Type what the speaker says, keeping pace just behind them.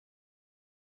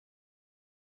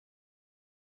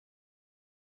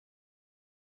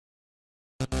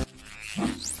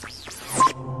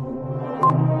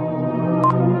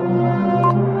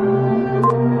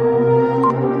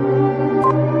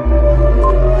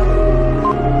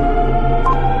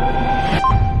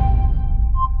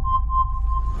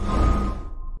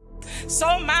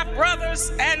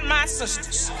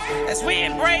we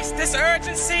embrace this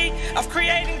urgency of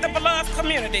creating the beloved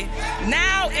community,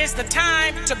 now is the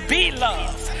time to be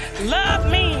loved. Love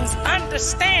means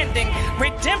understanding,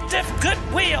 redemptive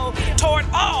goodwill toward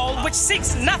all, which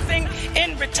seeks nothing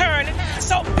in return.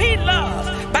 So be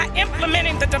loved by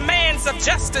implementing the demands of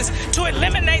justice to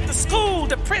eliminate the school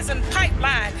to prison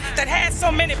pipeline that has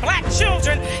so many black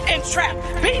children entrapped.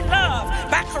 Be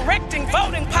loved by correcting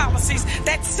voting policies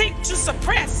that seek to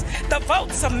suppress the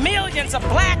votes of millions of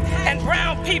black and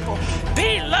brown people.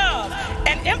 Be loved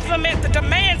and implement the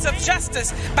demands of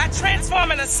justice by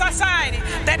transforming a society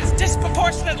that is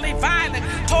disproportionately violent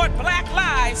toward black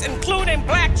lives, including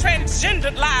black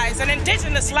transgendered lives and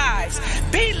indigenous lives.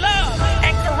 Be loved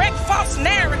and correct false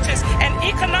narratives and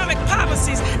economic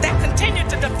policies that continue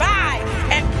to divide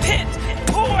and pit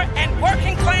poor and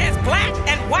working class black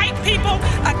and white people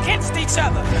against each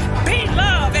other. Be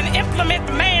loved and implement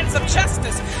demands of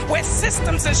justice where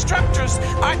systems and structures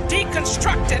are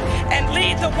deconstructed and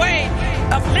lead the way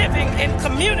of living in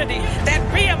community that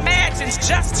reimagines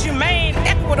just, humane,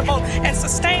 equitable, and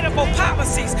sustainable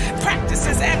policies,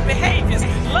 practices, and behaviors.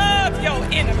 Love your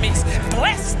enemies.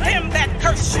 Bless them that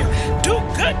curse you. Do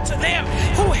good to them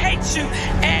who hate you,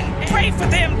 and pray for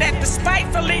them that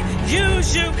despitefully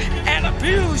use you and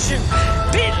abuse you.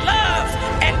 Be loved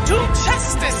and do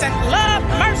justice and love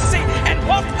mercy and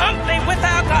walk humbly with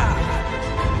our God.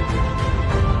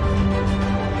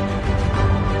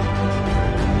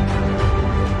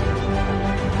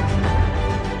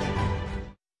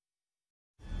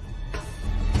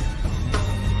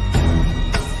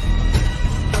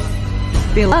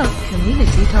 Beloved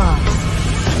Community Talks.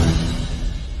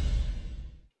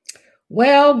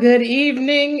 Well, good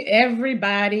evening,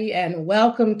 everybody, and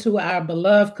welcome to our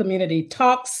Beloved Community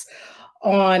Talks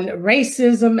on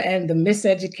racism and the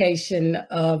miseducation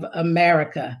of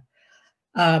America.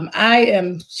 I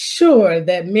am sure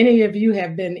that many of you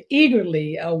have been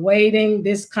eagerly awaiting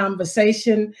this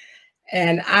conversation,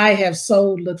 and I have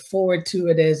so looked forward to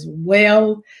it as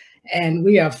well, and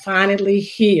we are finally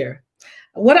here.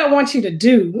 What I want you to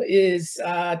do is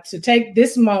to take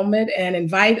this moment and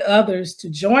invite others to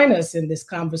join us in this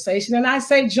conversation. And I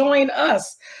say join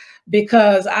us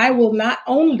because I will not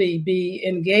only be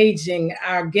engaging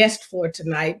our guest for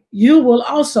tonight, you will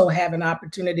also have an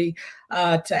opportunity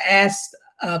to ask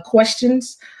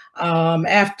questions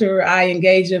after I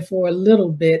engage it for a little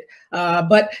bit.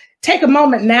 But take a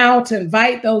moment now to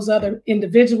invite those other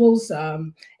individuals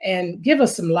and give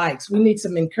us some likes. We need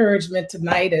some encouragement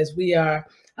tonight as we are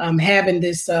having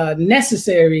this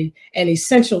necessary and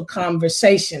essential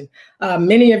conversation.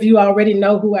 Many of you already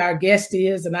know who our guest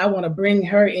is, and I want to bring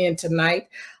her in tonight.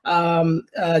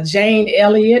 Jane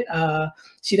Elliott.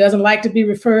 She doesn't like to be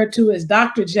referred to as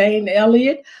Dr. Jane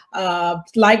Elliott.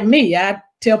 Like me, I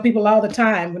tell people all the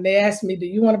time when they ask me, do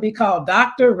you want to be called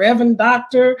Doctor, Reverend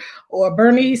Doctor, or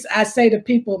Bernice? I say to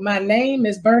people, my name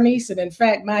is Bernice, and in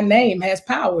fact, my name has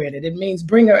power in it. It means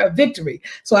bringer of victory.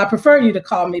 So I prefer you to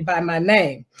call me by my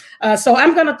name. So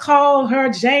I'm going to call her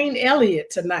Jane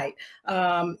Elliott tonight.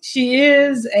 She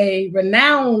is a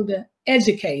renowned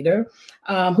educator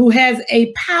who has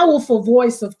a powerful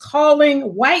voice of calling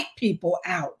white people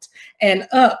out and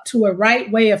up to a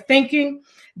right way of thinking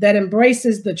that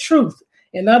embraces the truth.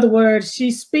 In other words, she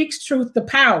speaks truth to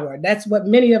power. That's what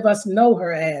many of us know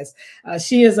her as.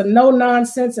 She is a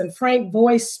no-nonsense and frank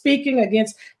voice speaking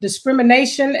against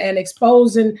discrimination and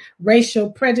exposing racial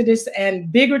prejudice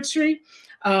and bigotry.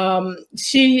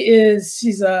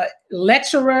 She's a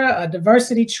lecturer, a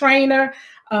diversity trainer,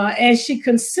 and she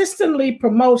consistently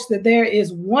promotes that there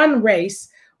is one race,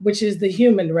 which is the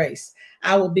human race.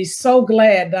 I will be so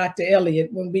glad, Dr.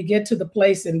 Elliott, when we get to the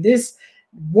place in this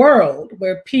world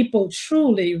where people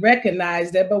truly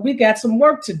recognize that, but we got some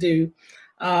work to do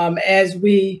as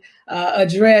we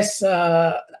address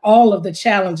all of the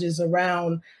challenges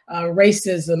around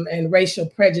racism and racial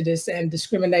prejudice and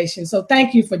discrimination. So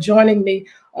thank you for joining me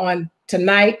on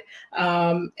tonight.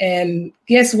 And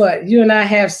guess what? You and I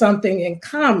have something in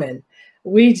common.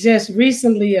 We just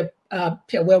recently,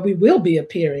 we will be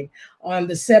appearing on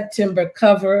the September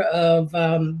cover of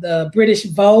the British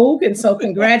Vogue. And so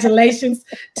congratulations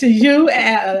to you,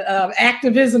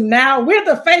 Activism Now. We're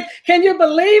the face. Can you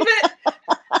believe it?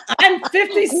 I'm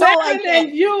 57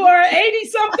 and you are 80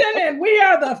 something, and we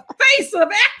are the face of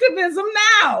activism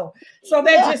now. So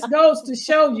that just goes to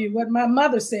show you what my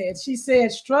mother said. She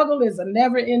said, struggle is a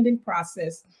never ending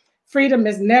process. freedom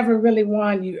is never really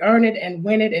won. You earn it and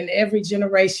win it in every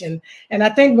generation. And I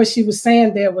think what she was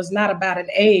saying there was not about an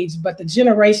age, but the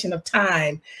generation of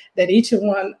time that each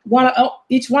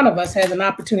one of us has an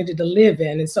opportunity to live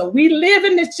in. And so we live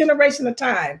in this generation of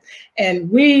time, and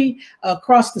we,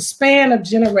 across the span of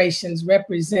generations,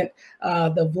 represent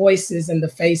the voices and the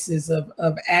faces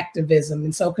of activism.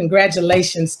 And so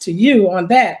congratulations to you on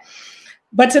that.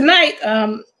 But tonight,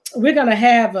 we're going to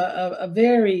have a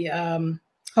very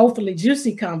hopefully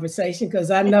juicy conversation, because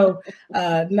I know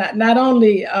not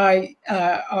only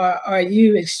are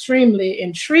you extremely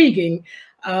intriguing,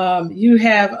 you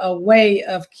have a way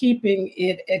of keeping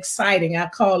it exciting. I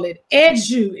call it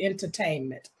edu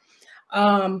entertainment.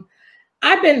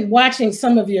 I've been watching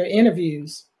some of your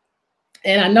interviews,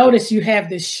 and I noticed you have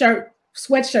this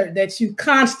sweatshirt that you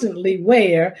constantly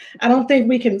wear. I don't think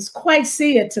we can quite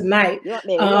see it tonight. You want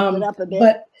me to lift it up a bit?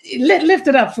 But lift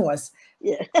it up for us.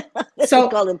 Yeah. This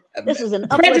is an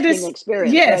prejudice, uplifting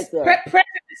experience. Yes, right there.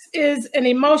 Prejudice is an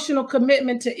emotional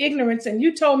commitment to ignorance. And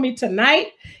you told me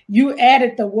tonight you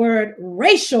added the word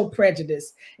racial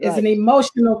prejudice is an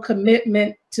emotional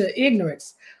commitment to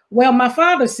ignorance. Well, my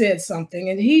father said something,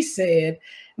 and he said,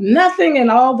 nothing in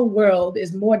all the world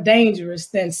is more dangerous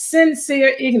than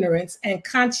sincere ignorance and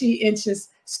conscientious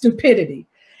stupidity.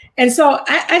 And so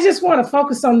I just want to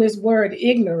focus on this word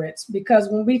ignorance, because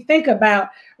when we think about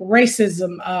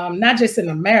racism, not just in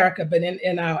America, but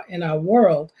in our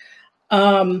world,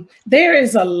 there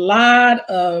is a lot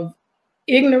of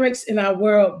ignorance in our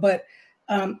world. But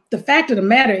the fact of the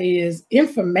matter is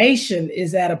information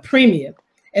is at a premium,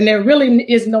 and there really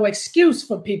is no excuse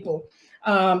for people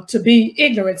to be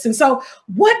ignorant. And so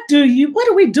what do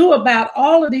we do about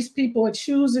all of these people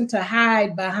choosing to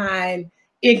hide behind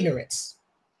ignorance?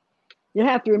 You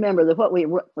have to remember that what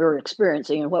we're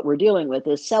experiencing and what we're dealing with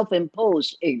is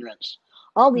self-imposed ignorance.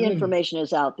 All the information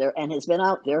is out there and has been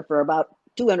out there for about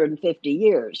 250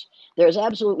 years. There's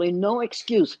absolutely no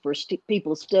excuse for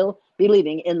people still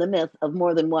believing in the myth of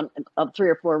more than one of 3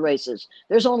 or 4 races.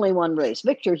 There's only one race.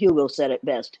 Victor Hugo said it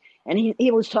best. And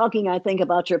he was talking, I think,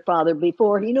 about your father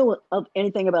before he knew of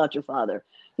anything about your father.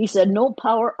 He said, no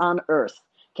power on earth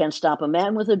can stop a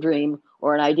man with a dream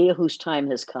or an idea whose time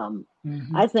has come.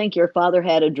 I think your father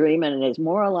had a dream, and it is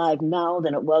more alive now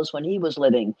than it was when he was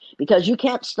living, because you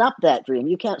can't stop that dream.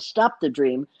 You can't stop the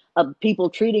dream of people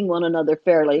treating one another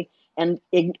fairly and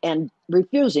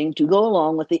refusing to go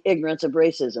along with the ignorance of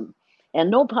racism.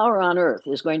 And no power on earth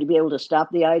is going to be able to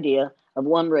stop the idea of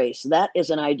one race. That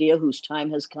is an idea whose time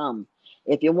has come.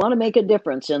 If you want to make a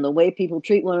difference in the way people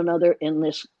treat one another in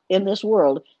this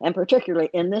world, and particularly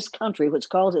in this country, which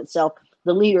calls itself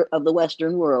the leader of the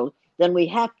Western world, then we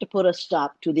have to put a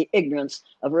stop to the ignorance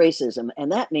of racism.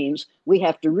 And that means we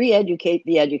have to re-educate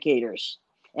the educators.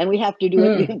 And we have to do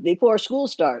it before school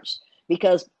starts,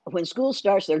 because when school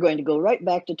starts, they're going to go right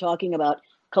back to talking about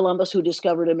Columbus, who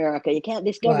discovered America. You can't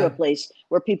discover a place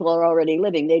where people are already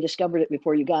living. They discovered it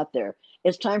before you got there.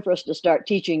 It's time for us to start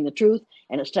teaching the truth,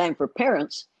 and it's time for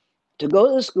parents to go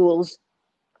to the schools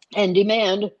and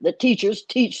demand that teachers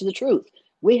teach the truth.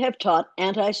 We have taught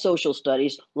anti-social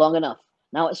studies long enough.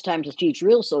 Now it's time to teach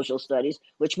real social studies,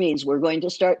 which means we're going to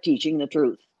start teaching the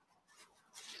truth.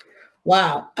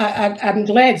 Wow, I'm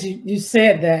glad you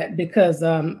said that, because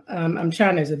I'm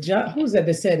trying to, who's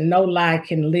that said no lie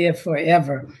can live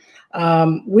forever?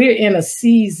 We're in a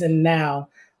season now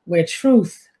where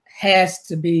truth has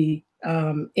to be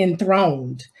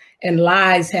enthroned and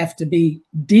lies have to be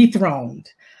dethroned.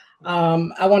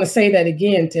 I want to say that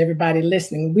again to everybody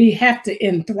listening. We have to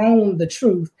enthrone the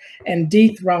truth and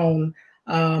dethrone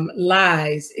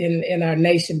lies in our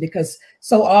nation, because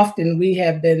so often we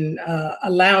have been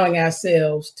allowing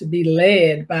ourselves to be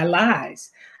led by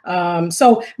lies.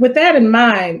 So with that in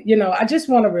mind, I just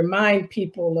want to remind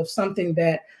people of something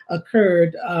that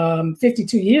occurred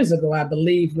 52 years ago, I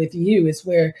believe, with you. It's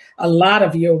where a lot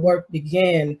of your work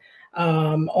began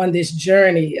on this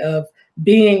journey of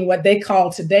being what they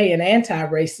call today an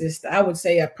anti-racist. I would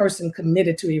say a person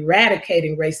committed to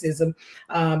eradicating racism,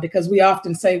 because we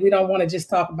often say we don't want to just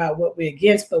talk about what we're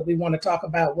against, but we want to talk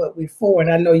about what we're for.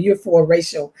 And I know you're for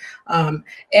racial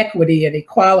equity and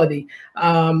equality.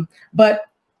 But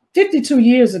 52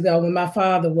 years ago, when my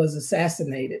father was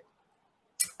assassinated,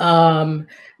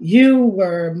 you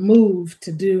were moved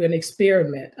to do an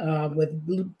experiment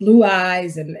with blue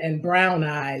eyes and brown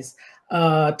eyes,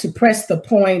 to press the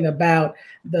point about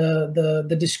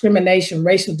the discrimination,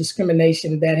 racial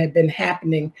discrimination that had been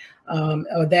happening,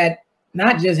 or that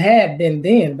not just had been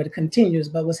then, but it continues,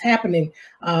 but was happening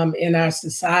in our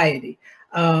society.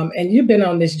 And you've been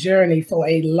on this journey for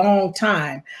a long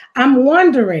time. I'm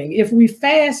wondering if we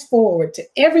fast forward to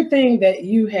everything that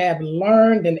you have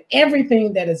learned and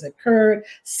everything that has occurred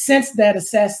since that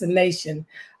assassination,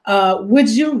 would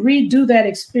you redo that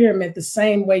experiment the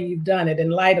same way you've done it in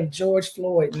light of George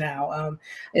Floyd now,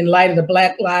 in light of the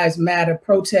Black Lives Matter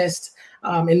protests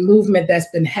and movement that's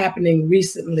been happening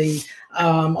recently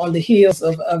on the heels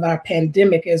of our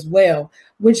pandemic as well?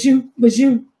 Would you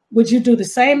do the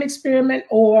same experiment,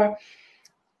 or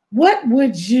what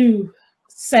would you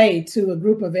say to a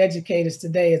group of educators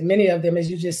today, as many of them, as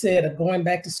you just said, are going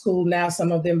back to school now,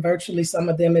 some of them virtually, some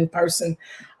of them in person?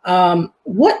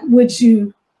 What would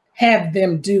you have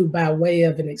them do by way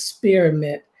of an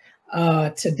experiment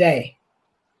today?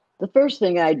 The first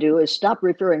thing I do is stop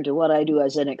referring to what I do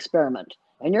as an experiment.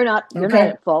 And you're not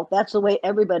at fault. That's the way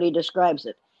everybody describes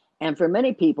it. And for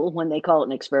many people, when they call it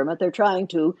an experiment, they're trying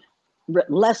to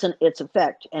lessen its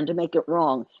effect and to make it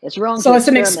wrong. It's wrong. So it's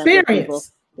an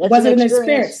experience. Was it an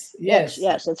experience? Yes.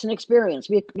 Yes, it's an experience.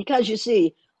 Because you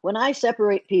see, when I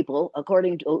separate people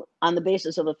on the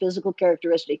basis of a physical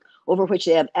characteristic over which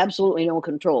they have absolutely no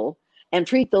control, and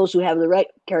treat those who have the right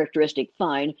characteristic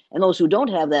fine and those who don't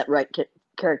have that right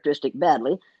characteristic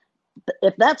badly,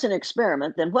 if that's an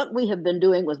experiment, then what we have been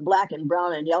doing with black and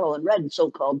brown and yellow and red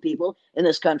so-called people in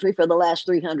this country for the last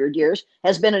 300 years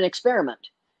has been an experiment.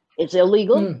 It's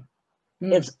illegal.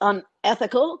 It's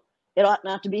unethical. It ought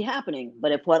not to be happening.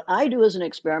 But if what I do is an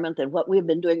experiment, then what we've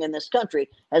been doing in this country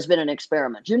has been an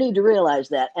experiment. You need to realize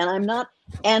that. And I'm not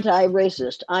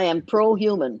anti-racist. I am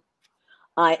pro-human.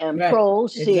 I am pro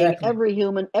seeing every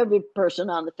human, every person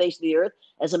on the face of the earth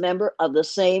as a member of the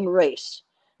same race.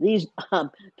 These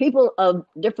people of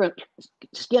different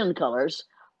skin colors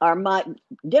are my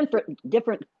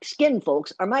different skin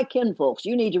folks are my kin folks.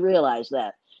 You need to realize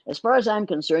that. As far as I'm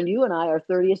concerned, you and I are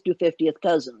 30th to 50th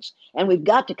cousins, and we've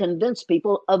got to convince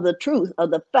people of the truth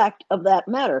of the fact of that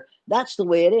matter. That's the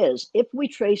way it is. If we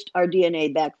traced our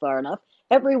DNA back far enough,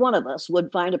 every one of us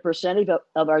would find a percentage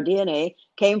of our DNA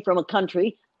came from a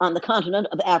country on the continent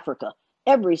of Africa.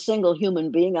 Every single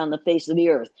human being on the face of the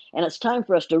earth. And it's time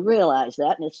for us to realize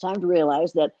that. And it's time to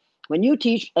realize that when you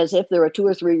teach as if there are 2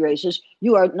 or 3 races,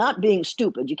 you are not being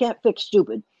stupid. You can't fix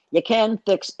stupid. You can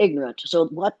fix ignorant. So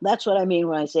that's what I mean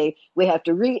when I say we have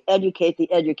to re-educate the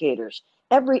educators.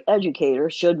 Every educator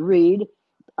should read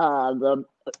the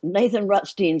Nathan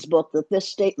Rutstein's book that this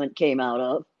statement came out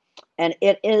of. And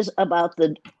it is about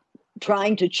the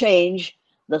trying to change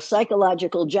the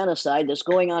psychological genocide that's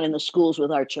going on in the schools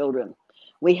with our children.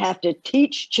 We have to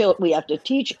teach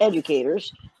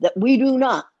educators that we do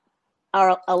not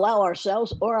allow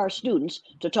ourselves or our students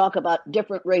to talk about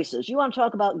different races. You want to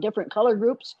talk about different color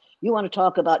groups? You want to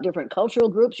talk about different cultural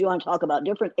groups? You want to talk about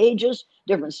different ages,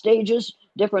 different stages,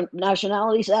 different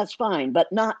nationalities? That's fine,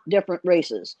 but not different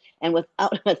races. And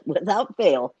without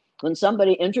fail, when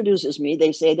somebody introduces me,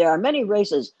 they say there are many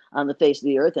races on the face of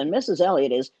the earth, and Mrs.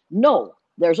 Elliott is, no,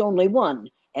 there's only one.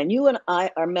 And you and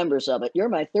I are members of it. You're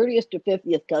my 30th to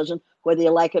 50th cousin, whether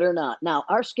you like it or not. Now,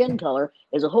 our skin color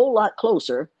is a whole lot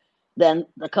closer than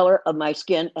the color of my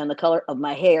skin and the color of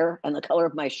my hair and the color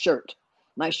of my shirt.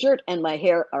 My shirt and my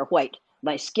hair are white.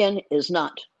 My skin is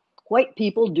not. White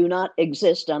people do not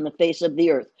exist on the face of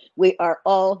the earth. We are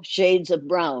all shades of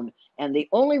brown. And the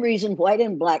only reason white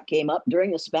and black came up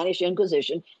during the Spanish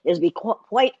Inquisition is because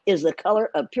white is the color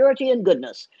of purity and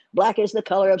goodness. Black is the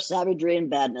color of savagery and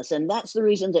badness. And that's the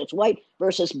reason that it's white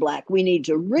versus black. We need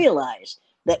to realize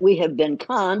that we have been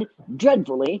conned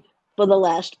dreadfully for the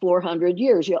last 400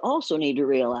 years. You also need to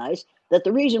realize that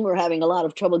the reason we're having a lot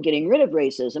of trouble getting rid of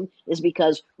racism is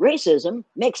because racism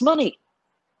makes money.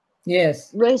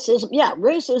 Yes.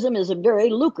 Racism is a very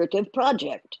lucrative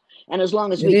project. And as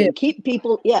long as we can keep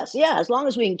people, as long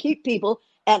as we can keep people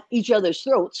at each other's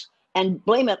throats and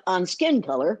blame it on skin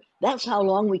color, that's how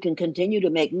long we can continue to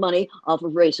make money off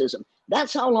of racism.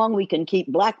 That's how long we can keep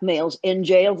black males in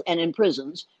jails and in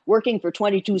prisons working for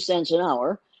 22 cents an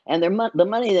hour. And the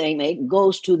money they make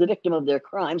goes to the victim of their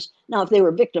crimes. Now, if they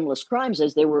were victimless crimes,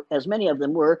 as many of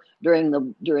them were during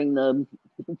the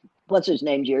what's his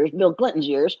name's years, Bill Clinton's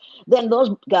years, then those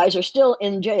guys are still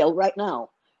in jail right now.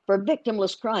 For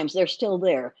victimless crimes, they're still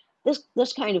there.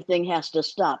 This kind of thing has to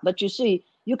stop. But you see,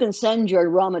 you can send your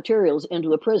raw materials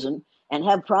into a prison and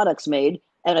have products made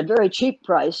at a very cheap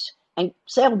price and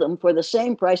sell them for the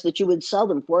same price that you would sell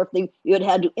them for if you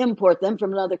had to import them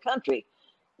from another country.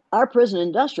 Our prison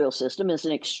industrial system is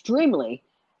an extremely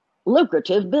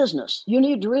lucrative business. You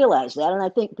need to realize that, and I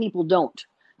think people don't.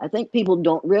 I think people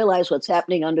don't realize what's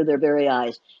happening under their very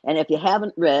eyes. And if you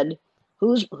haven't read,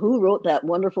 who wrote that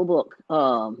wonderful book,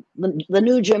 The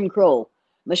New Jim Crow?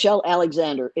 Michelle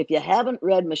Alexander. If you haven't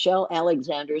read Michelle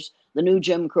Alexander's The New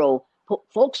Jim Crow,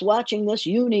 folks watching this,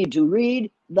 you need to read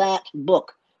that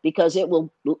book, because it will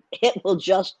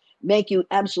just make you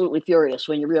absolutely furious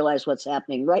when you realize what's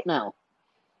happening right now.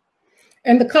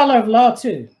 And The Color of Law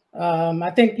too.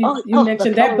 I think you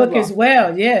mentioned that book as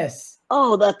well. Yes.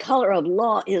 Oh, The Color of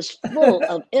Law is full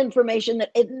of information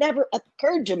that it never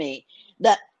occurred to me,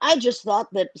 that I just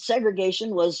thought that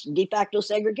segregation was de facto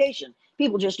segregation.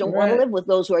 People just don't want to live with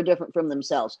those who are different from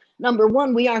themselves. Number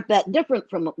one, we aren't that different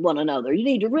from one another. You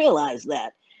need to realize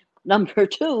that. Number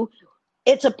two,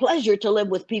 it's a pleasure to live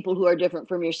with people who are different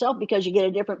from yourself, because you get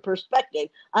a different perspective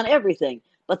on everything.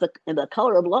 But the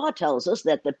Color of Law tells us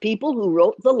that the people who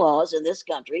wrote the laws in this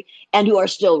country, and who are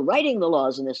still writing the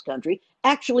laws in this country,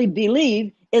 actually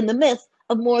believe in the myth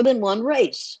of more than one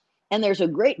race. And there's a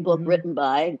great book written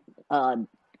by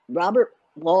Robert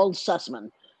Wald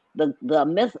Sussman, The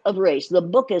Myth of Race. The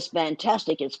book is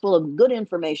fantastic. It's full of good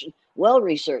information, well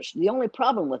researched. The only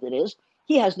problem with it is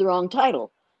he has the wrong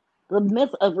title. The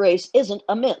myth of race isn't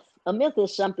a myth. A myth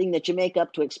is something that you make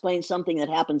up to explain something that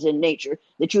happens in nature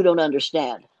that you don't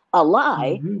understand. A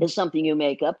lie is something you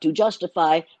make up to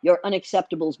justify your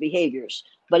unacceptable behaviors.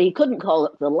 But he couldn't call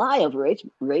it The Lie of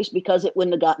Race because it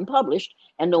wouldn't have gotten published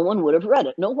and no one would have read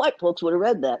it. No white folks would have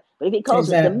read that. But if he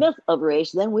calls it The Myth of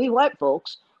Race, then we white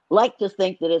folks like to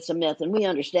think that it's a myth, and we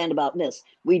understand about myths.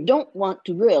 We don't want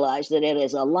to realize that it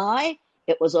is a lie.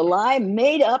 It was a lie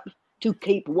made up to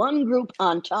keep one group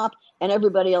on top and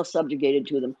everybody else subjugated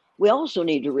to them. We also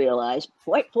need to realize,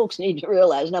 white folks need to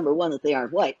realize, number one, that they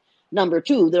aren't white. Number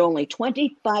two, that only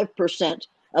 25%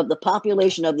 of the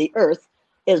population of the earth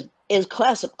is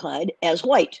classified as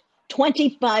white.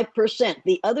 25%.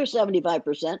 The other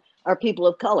 75% are people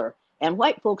of color. And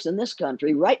white folks in this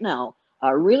country right now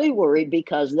are really worried,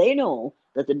 because they know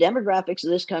that the demographics of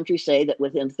this country say that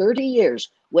within 30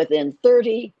 years,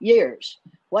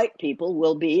 white people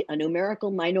will be a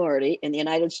numerical minority in the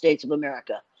United States of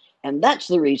America. And that's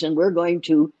the reason we're going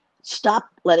to stop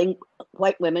letting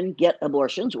white women get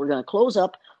abortions. We're going to close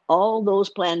up all those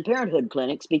Planned Parenthood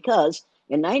clinics, because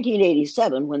in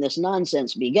 1987, when this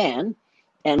nonsense began,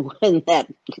 and when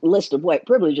that list of white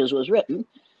privileges was written,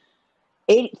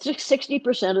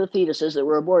 60% of the fetuses that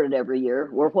were aborted every year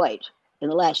were white. In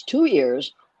the last 2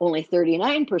 years, only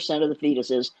 39% of the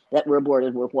fetuses that were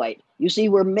aborted were white. You see,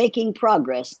 we're making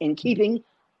progress in keeping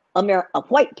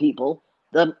white people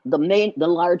the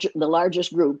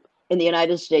largest group in the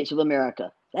United States of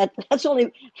America. That's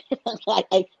only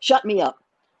shut me up.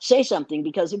 Say something,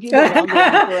 because if you don't, I'll go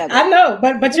forever. I know,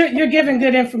 but you're giving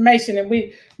good information, and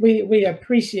we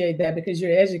appreciate that, because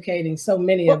you're educating so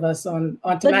many of us on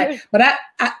tonight. But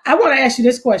I want to ask you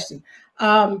this question.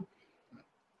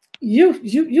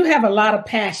 You have a lot of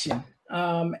passion,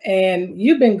 and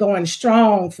you've been going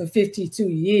strong for 52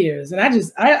 years, and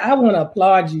I want to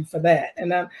applaud you for that.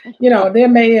 And there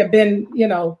may have been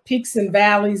peaks and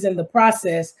valleys in the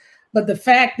process, but the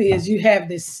fact is you have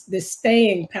this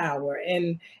staying power,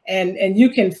 and you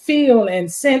can feel and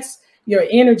sense your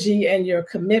energy and your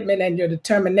commitment and your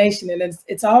determination, and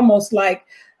it's almost like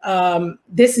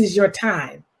this is your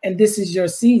time and this is your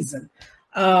season.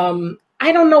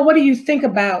 I don't know. What do you think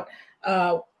about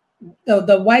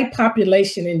the white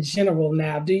population in general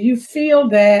now? Do you feel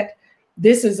that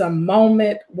this is a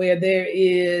moment where there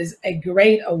is a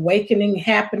great awakening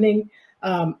happening?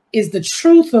 Is the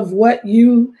truth of what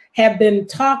you have been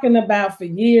talking about for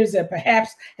years, that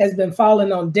perhaps has been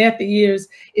falling on deaf ears,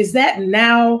 is that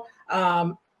now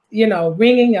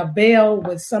ringing a bell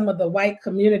with some of the white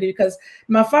community? Because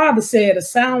my father said a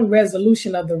sound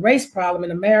resolution of the race problem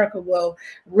in America will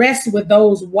rest with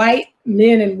those white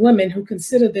men and women who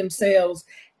consider themselves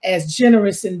as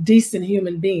generous and decent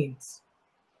human beings.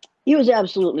 He was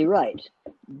absolutely right.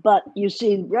 But you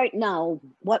see, right now,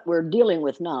 what we're dealing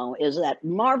with now is that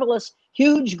marvelous,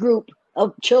 huge group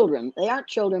of children. They aren't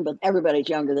children, but everybody's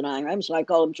younger than I am, so I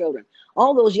call them children.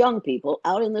 All those young people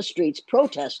out in the streets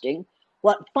protesting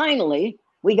what finally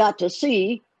we got to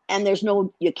see, and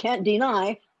you can't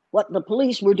deny what the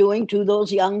police were doing to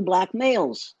those young black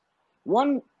males.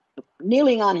 One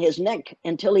kneeling on his neck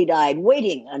until he died,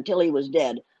 waiting until he was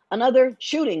dead. Another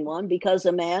shooting one because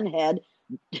a man had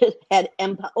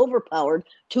overpowered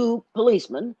 2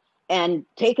 policemen and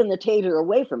taken the taser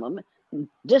away from them,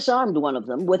 disarmed one of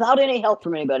them without any help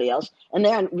from anybody else, and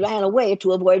then ran away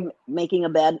to avoid making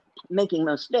a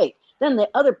mistake. Then the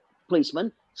other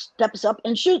policeman steps up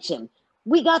and shoots him.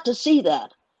 We got to see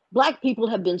that. Black people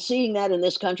have been seeing that in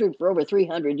this country for over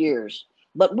 300 years.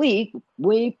 But we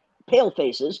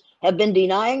palefaces have been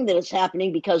denying that it's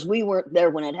happening because we weren't there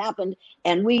when it happened,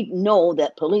 and we know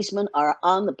that policemen are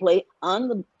on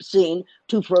the scene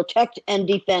to protect and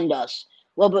defend us.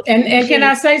 Well, but and can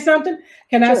I say something?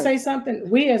 Can I Sure. say something?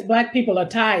 We as Black people are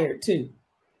tired too.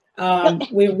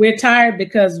 We're tired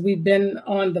because we've been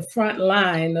on the front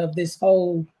line of this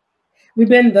whole. We've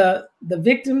been the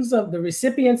victims of the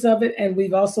recipients of it, and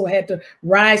we've also had to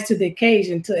rise to the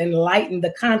occasion to enlighten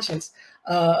the conscience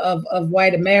of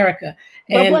white America.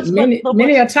 And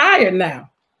many are tired now.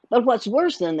 But what's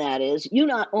worse than that is you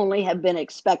not only have been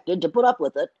expected to put up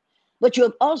with it, but you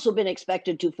have also been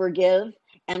expected to forgive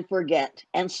and forget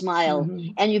and smile.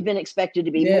 And you've been expected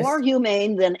to be more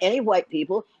humane than any white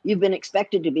people. You've been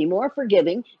expected to be more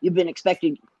forgiving. You've been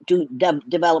expected to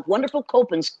develop wonderful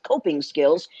coping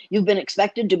skills. You've been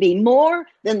expected to be more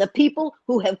than the people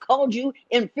who have called you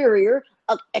inferior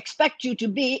expect you to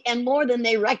be, and more than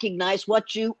they recognize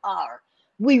what you are.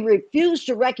 We refuse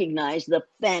to recognize the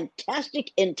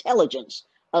fantastic intelligence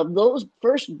of those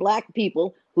first Black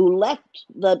people who left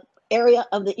the area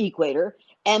of the equator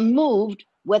and moved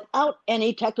without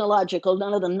any technological,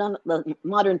 none of the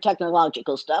modern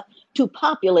technological stuff, to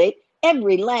populate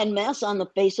every landmass on the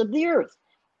face of the earth.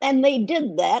 And they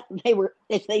did that.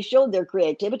 They showed their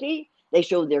creativity, they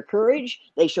showed their courage,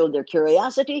 they showed their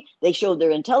curiosity, they showed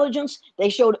their intelligence, they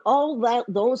showed all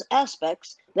those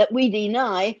aspects that we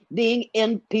deny being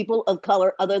in people of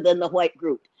color other than the white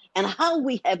group. And how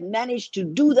we have managed to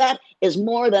do that is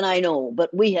more than I know,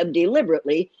 but we have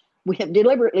deliberately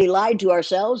lied to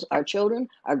ourselves, our children,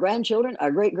 our grandchildren,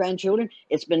 our great-grandchildren.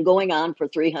 It's been going on for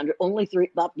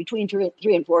about between 300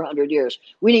 and 400 years.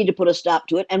 We need to put a stop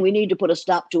to it, and we need to put a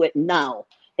stop to it now.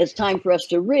 It's time for us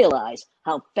to realize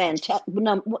how fantastic.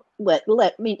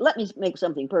 Let me make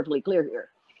something perfectly clear here.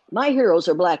 My heroes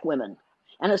are Black women.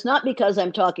 And it's not because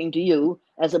I'm talking to you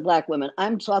as a Black woman.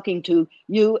 I'm talking to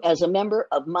you as a member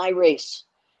of my race.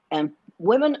 And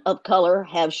women of color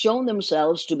have shown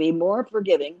themselves to be more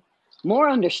forgiving, more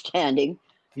understanding,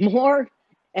 more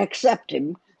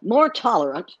accepting, more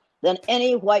tolerant than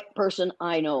any white person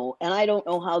I know. And I don't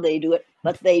know how they do it,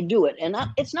 but they do it. And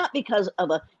it's not because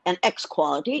of an X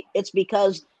quality. It's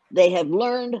because they have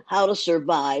learned how to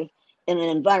survive in an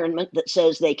environment that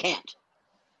says they can't.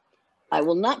 I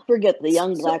will not forget the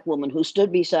young Black woman who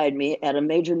stood beside me at a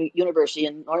major university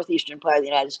in northeastern part of the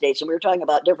United States, and we were talking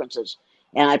about differences.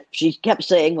 And she kept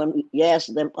saying, when we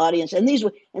asked the audience, and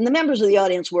the members of the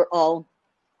audience were all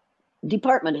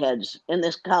department heads in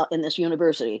this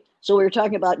university. So we were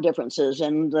talking about differences,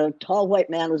 and the tall white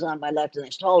man was on my left, and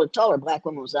this taller Black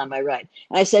woman was on my right.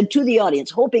 And I said to the audience,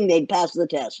 hoping they'd pass the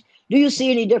test, "Do you see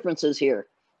any differences here?"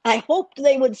 I hoped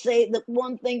they would say the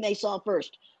one thing they saw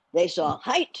first. They saw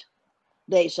height,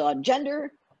 they saw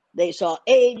gender, they saw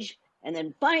age, and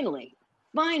then finally,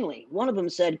 one of them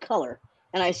said color.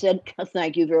 And I said,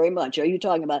 "Thank you very much. Are you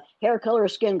talking about hair color or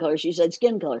skin color?" She said,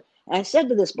 "Skin color." And I said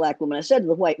to this Black woman, I said to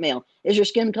the white male, "Is your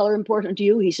skin color important to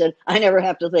you?" He said, "I never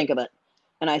have to think of it."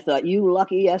 And I thought, you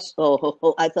lucky, yes.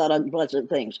 Oh, I thought unpleasant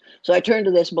things. So I turned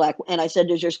to this Black, and I said,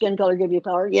 "Does your skin color give you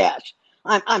power?" "Yes,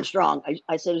 I'm strong."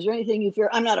 I said, "Is there anything you fear?"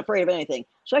 "I'm not afraid of anything."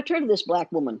 So I turned to this Black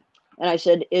woman, and I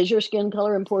said, "Is your skin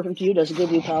color important to you? Does it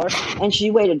give you power?" And she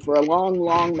waited for a long,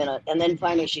 long minute. And then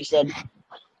finally she said,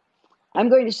 "I'm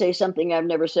going to say something I've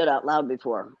never said out loud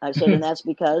before." I said, "And that's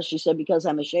because?" She said, "Because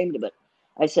I'm ashamed of it."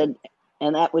 I said,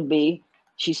 "And that would be?"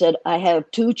 She said, "I have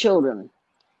 2 children.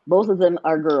 Both of them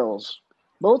are girls.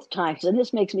 Both times," and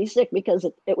this makes me sick because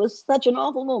it was such an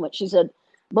awful moment. She said,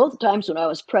 "Both times when I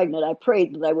was pregnant, I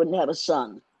prayed that I wouldn't have a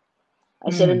son."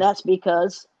 I said, "And that's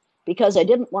because I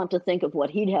didn't want to think of what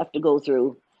he'd have to go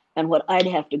through and what I'd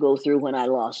have to go through when I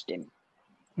lost him."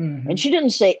 And she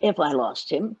didn't say if I lost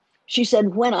him. She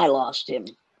said when I lost him.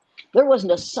 There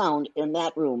wasn't a sound in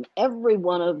that room. Every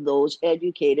one of those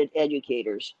educated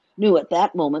educators knew at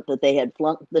that moment that they had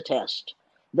flunked the test.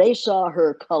 They saw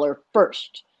her color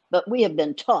first. But we have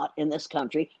been taught in this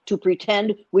country to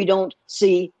pretend we don't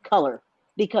see color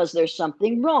because there's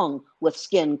something wrong with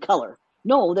skin color.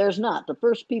 No, there's not. The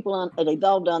first people that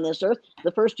evolved on this earth,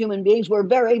 the first human beings, were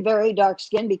very, very dark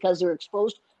skinned because they're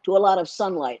exposed to a lot of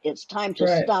sunlight. It's time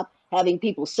to stop having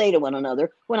people say to one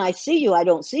another, "When I see you, I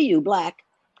don't see you black."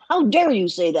 How dare you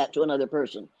say that to another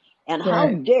person? And how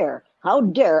dare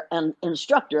an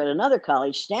instructor at another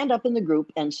college stand up in the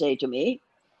group and say to me,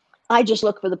 "I just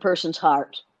look for the person's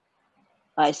heart."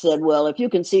 I said, "Well, if you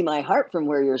can see my heart from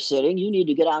where you're sitting, you need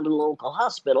to get down to the local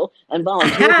hospital and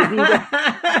volunteer to be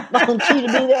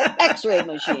their X-ray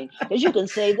machine, because you can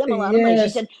save them a lot of money." She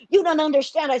said, "You don't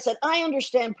understand." I said, "I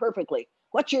understand perfectly.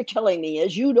 What you're telling me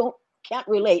is you don't can't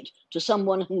relate to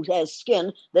someone who has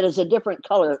skin that is a different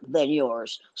color than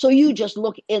yours. So you just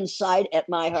look inside at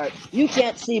my heart. You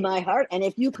can't see my heart, and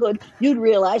if you could, you'd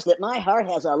realize that my heart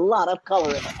has a lot of color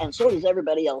in it, and so does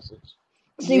everybody else's.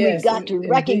 See, we've Yes, got to indeed.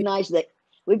 recognize that.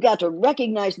 We've got to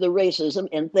recognize the racism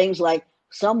in things like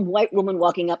some white woman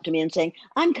walking up to me and saying,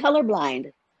 "I'm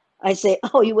colorblind." I say,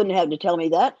 "Oh, you wouldn't have to tell me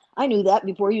that. I knew that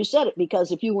before you said it,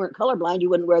 because if you weren't colorblind, you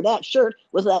wouldn't wear that shirt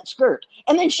with that skirt."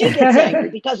 And then she gets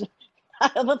angry because I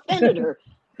have offended her.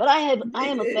 But I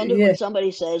am offended when Yes,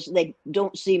 somebody says they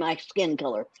don't see my skin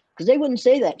color, because they wouldn't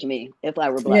say that to me if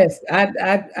I were black. yes,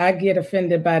 I get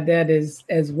offended by that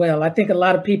as well. I think a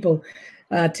lot of people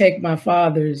take my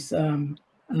father's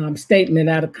statement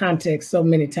out of context so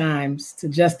many times to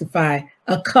justify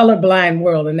a colorblind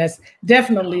world, and that's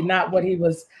definitely not what he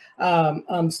was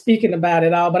speaking about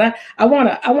at all. But I want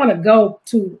to go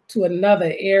to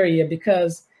another area,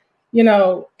 because, you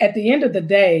know, at the end of the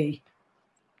day,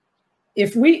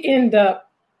 if we end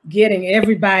up getting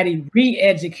everybody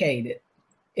re-educated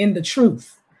in the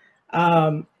truth,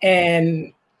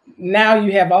 and now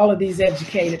you have all of these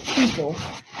educated people,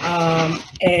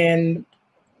 and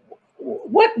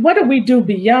what do we do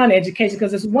beyond education?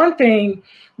 Because it's one thing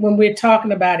when we're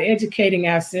talking about educating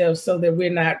ourselves so that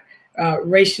we're not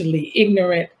racially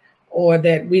ignorant, or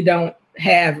that we don't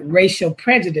have racial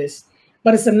prejudice,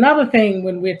 but it's another thing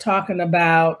when we're talking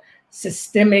about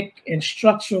systemic and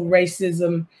structural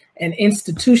racism and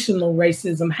institutional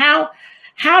racism.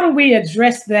 How do we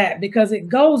address that? Because it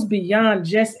goes beyond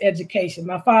just education.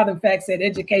 My father, in fact, said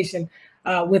education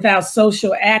without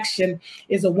social action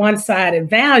is a one-sided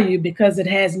value, because it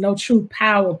has no true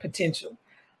power potential.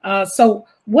 So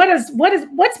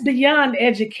what's beyond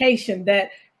education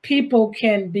that people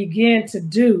can begin to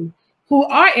do who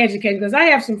are educated? Because I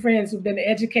have some friends who've been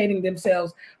educating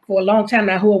themselves for a long time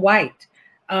now who are white.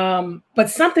 But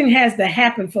something has to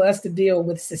happen for us to deal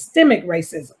with systemic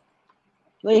racism.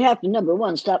 Well, you have to, number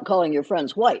one, stop calling your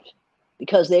friends white,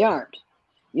 because they aren't.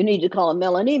 You need to call them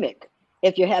melanemic.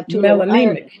 If you have too little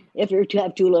iron, if you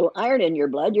have too little iron in your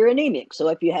blood, you're anemic. So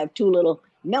if you have too little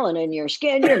melanin in your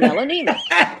skin, you're melanemic.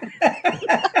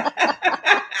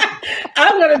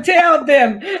 I'm going to tell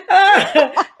them.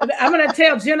 I'm going to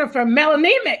tell Jennifer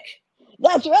melanemic.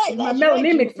 That's right. My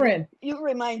melanemic friend. You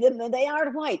remind them that they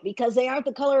aren't white, because they aren't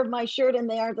the color of my shirt and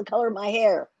they aren't the color of my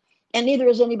hair. And neither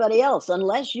is anybody else,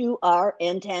 unless you are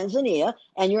in Tanzania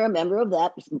and you're a member of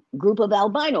that group of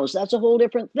albinos. That's a whole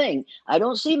different thing. I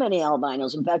don't see many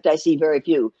albinos. In fact, I see very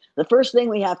few. The first thing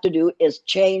we have to do is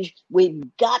change. We've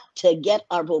got to get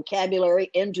our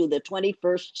vocabulary into the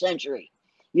 21st century.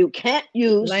 You can't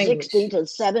use 16th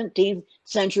and 17th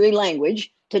century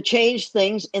language to change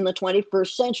things in the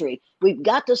 21st century. We've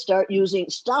got to stop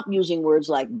using words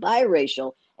like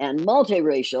biracial and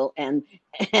multiracial and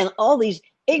all these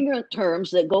ignorant terms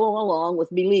that go along with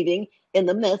believing in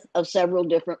the myth of several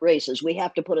different races. We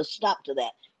have to put a stop to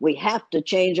that. We have to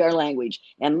change our language.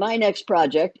 And my next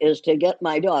project is to get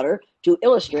my daughter to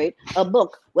illustrate a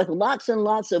book with lots and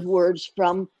lots of words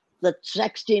from the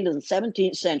 16th and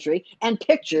 17th century and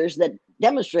pictures that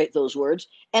demonstrate those words,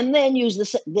 and then use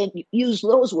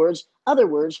those words, other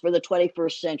words, for the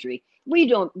 21st century. We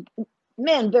don't,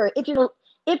 men,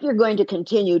 if you're going to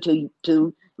continue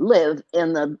to live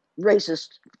in the racist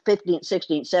 15th,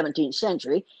 16th, 17th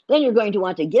century, then you're going to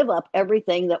want to give up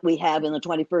everything that we have in the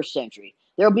 21st century.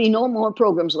 There'll be no more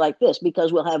programs like this,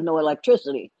 because we'll have no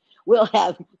electricity. We'll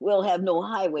have no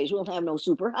highways. We'll have no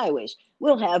superhighways.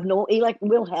 We'll have no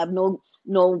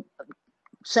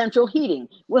central heating.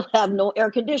 We'll have no air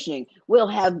conditioning. We'll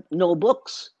have no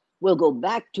books. We'll go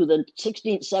back to the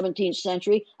 16th, 17th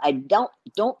century. I don't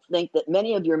think that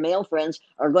many of your male friends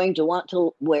are going to want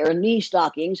to wear knee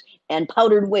stockings and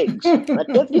powdered wigs. But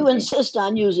if you insist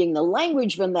on using the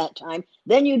language from that time,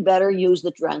 then you'd better use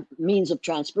the means of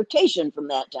transportation from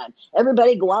that time.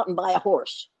 Everybody go out and buy a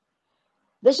horse.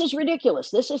 This is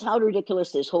ridiculous. This is how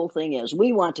ridiculous this whole thing is.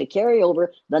 We want to carry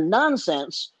over the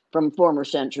nonsense from former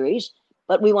centuries,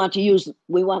 but we want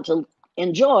to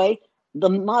enjoy the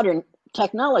modern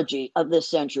technology of this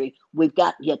century.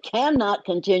 You cannot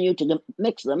continue to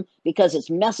mix them, because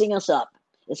it's messing us up.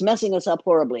 It's messing us up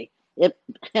horribly.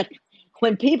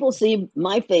 When people see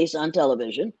my face on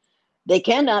television, they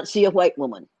cannot see a white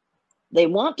woman. They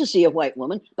want to see a white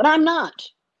woman, but I'm not.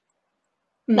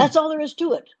 That's all there is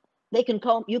to it. They can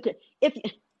call you can if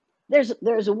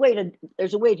there's a way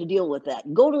to deal with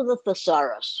that. Go to the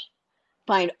thesaurus,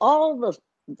 find all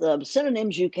the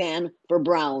synonyms you can for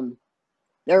brown.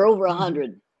 There are over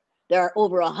 100. There are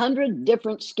over 100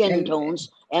 different skin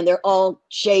tones, and they're all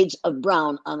shades of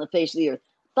brown on the face of the earth.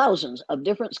 thousands of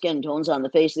different skin tones on the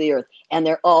face of the earth, and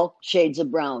they're all shades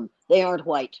of brown. They aren't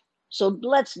white. So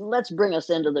let's bring us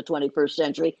into the 21st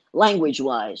century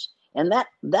language-wise. And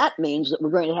that means that we're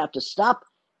going to have to stop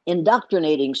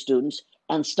indoctrinating students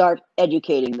and start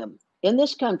educating them. In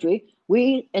this country,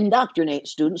 we indoctrinate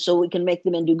students so we can make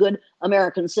them into good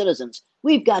American citizens.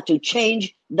 We've got to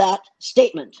change that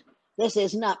statement. This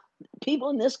is not, people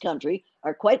in this country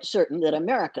are quite certain that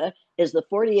America is the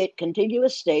 48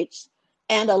 contiguous states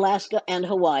and Alaska and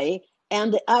Hawaii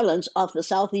and the islands off the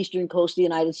southeastern coast of the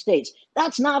United States.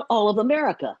 That's not all of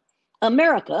America.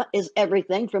 America is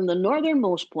everything from the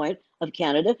northernmost point of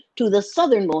Canada to the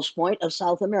southernmost point of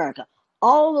South America.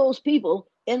 All those people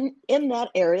in that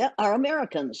area are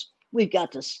Americans. We've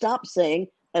got to stop saying,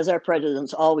 as our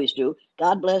presidents always do,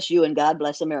 God bless you and God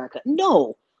bless America.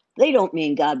 No, they don't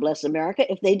mean God bless America.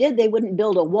 If they did, they wouldn't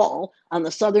build a wall on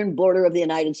the southern border of the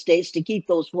United States to keep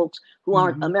those folks who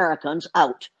aren't Americans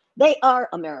out. They are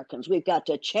Americans. We've got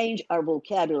to change our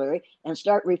vocabulary and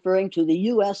start referring to the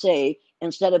USA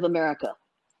instead of America.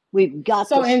 We've got to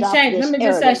stop this. Let me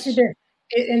just ask you this.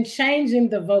 In changing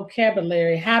the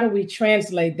vocabulary, how do we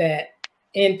translate that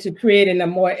into creating a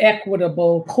more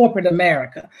equitable corporate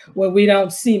America, where we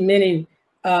don't see many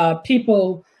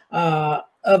people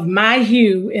of my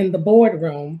hue in the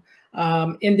boardroom,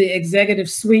 in the executive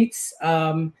suites?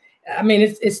 I mean,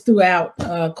 it's throughout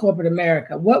corporate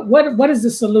America. What is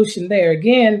the solution there?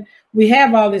 Again, we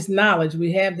have all this knowledge,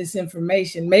 we have this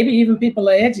information, maybe even people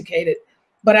are educated,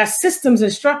 but our systems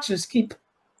and structures keep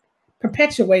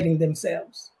perpetuating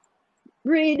themselves.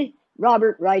 Read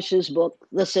Robert Reich's book,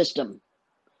 The System.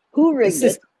 Who Rigged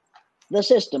It? The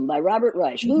System by Robert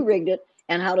Reich. Who rigged it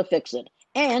and how to fix it.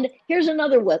 And here's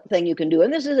another thing you can do,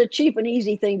 and this is a cheap and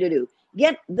easy thing to do.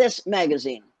 Get this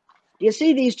magazine. Do you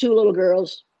see these two little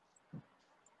girls?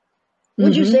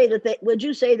 Would you say that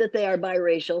they are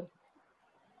biracial?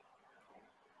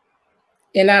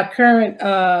 In our current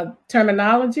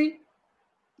terminology?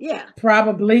 Yeah.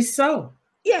 Probably so.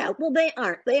 Yeah, well, they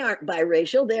aren't. They aren't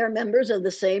biracial. They are members of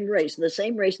the same race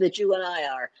that you and I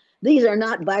are. These are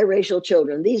not biracial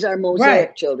children. These are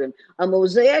mosaic children. A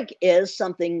mosaic is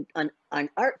something, an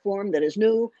art form that is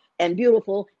new and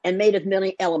beautiful and made of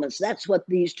many elements. That's what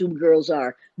these two girls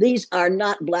are. These are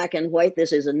not black and white.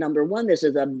 This is a number one. This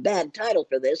is a bad title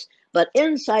for this. But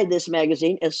inside this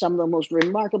magazine is some of the most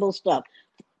remarkable stuff.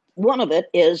 One of it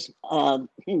is a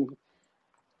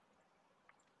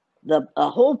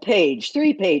whole page,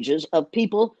 3 pages of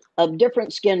people of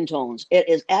different skin tones. It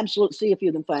is absolute. See if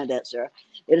you can find that, Sarah.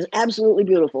 It is absolutely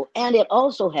beautiful. And it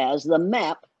also has the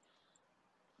map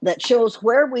that shows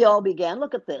where we all began.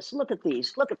 Look at this. Look at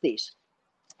these. Look at these.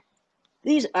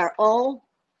 These are all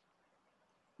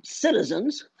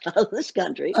citizens of this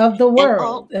country, of the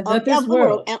world, and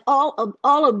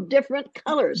all of different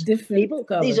colors. Different people.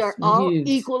 Colors, these are all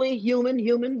equally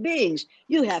human beings.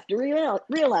 You have to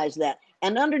realize that.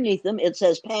 And underneath them, it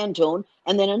says Pantone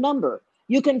and then a number.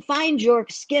 You can find your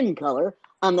skin color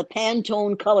on the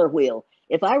Pantone color wheel.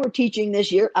 If I were teaching this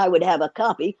year, I would have a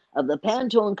copy of the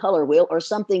Pantone color wheel or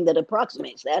something that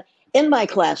approximates that in my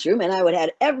classroom, and I would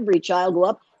have every child go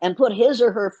up and put his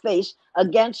or her face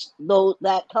against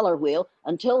that color wheel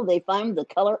until they find the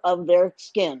color of their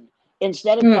skin.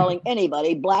 Instead of calling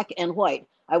anybody black and white,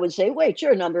 I would say, wait,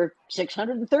 you're number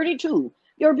 632.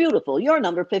 You're beautiful. You're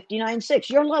number 59-6.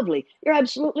 You're lovely. You're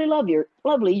absolutely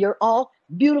lovely. You're all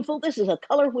beautiful. This is a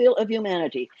color wheel of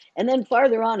humanity. And then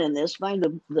farther on in this, find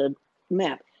the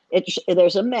map.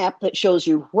 There's a map that shows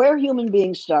you where human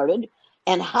beings started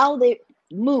and how they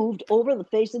moved over the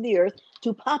face of the earth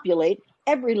to populate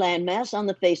every landmass on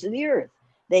the face of the earth.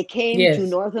 They came to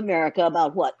North America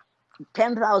about what,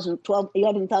 10,000,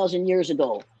 11,000 years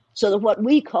ago. So that what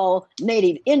we call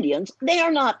native Indians, they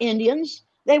are not Indians.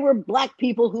 They were black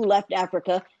people who left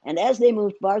Africa, and as they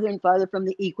moved farther and farther from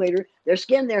the equator, their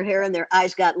skin, their hair, and their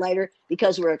eyes got lighter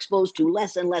because we're exposed to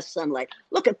less and less sunlight.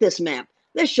 Look at this map.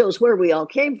 This shows where we all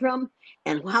came from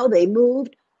and how they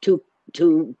moved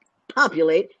to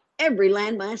populate every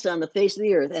landmass on the face of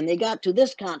the earth. And they got to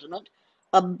this continent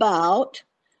about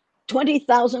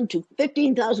 20,000 to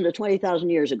 15,000 to 20,000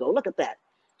 years ago. Look at that.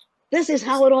 This is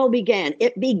how it all began.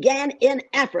 It began in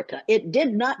Africa. It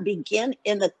did not begin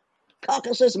in the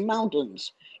Caucasus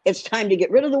Mountains. It's time to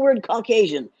get rid of the word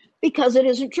Caucasian because it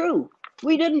isn't true.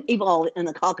 We didn't evolve in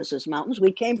the Caucasus Mountains.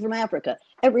 We came from Africa.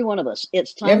 Every one of us.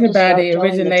 It's time. Everybody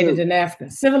originated in Africa.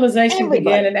 Civilization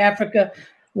began in Africa.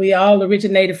 We all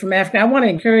originated from Africa. I want to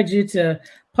encourage you to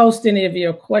post any of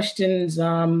your questions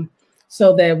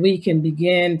so that we can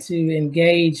begin to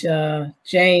engage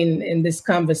Jane in this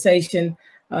conversation.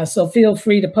 So feel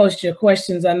free to post your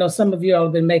questions. I know some of you all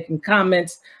have been making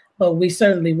comments, but we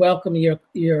certainly welcome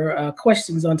your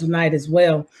questions on tonight as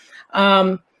well.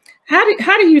 How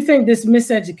do you think this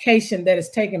miseducation that is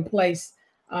taking place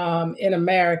in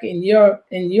America, in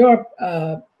your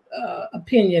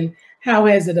opinion, how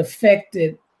has it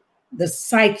affected the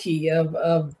psyche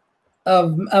of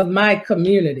my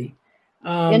community?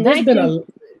 There's been a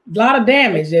lot of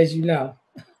damage, as you know.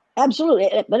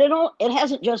 Absolutely, but it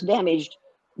hasn't just damaged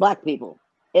Black people.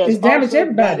 It's damaged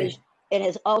everybody. It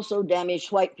has also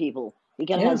damaged white people,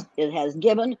 because it has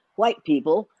given white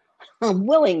people a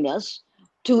willingness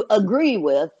to agree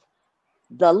with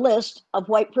the list of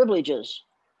white privileges.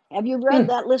 Have you read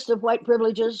that list of white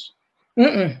privileges?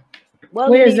 Mm-mm. Well,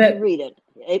 Where you is need that? to read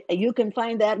it. You can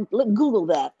find that. Google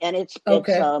that, and it's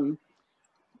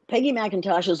Peggy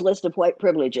McIntosh's list of white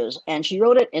privileges, and she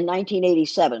wrote it in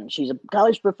 1987. She's a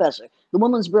college professor. The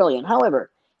woman's brilliant.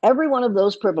 However, every one of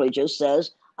those privileges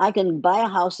says I can buy a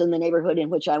house in the neighborhood in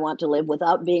which I want to live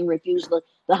without being refused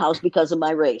the house because of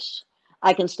my race.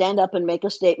 I can stand up and make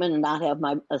a statement and not have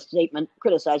a statement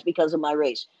criticized because of my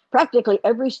race. Practically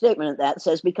every statement of that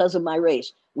says because of my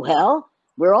race. Well,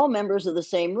 we're all members of the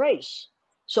same race.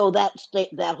 So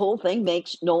that whole thing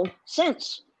makes no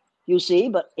sense. You see,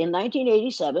 but in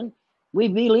 1987, we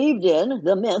believed in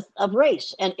the myth of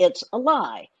race, and it's a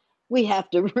lie. We have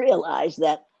to realize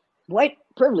that white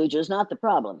privilege is not the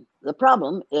problem. The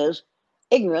problem is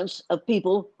ignorance of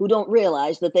people who don't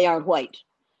realize that they aren't white.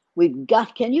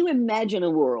 Can you imagine a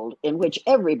world in which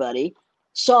everybody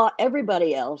saw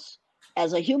everybody else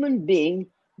as a human being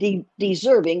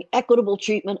deserving equitable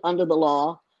treatment under the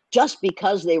law just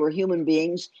because they were human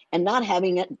beings and not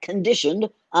having it conditioned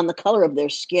on the color of their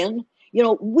skin? You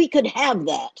know, we could have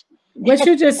that. What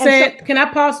you just said, can I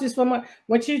pause this for a moment?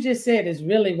 What you just said is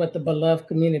really what the beloved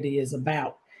community is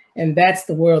about. And that's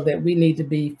the world that we need to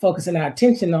be focusing our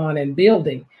attention on and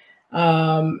building.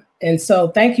 And so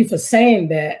thank you for saying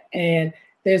that. And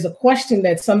there's a question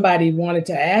that somebody wanted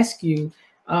to ask you,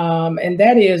 and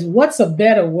that is, what's a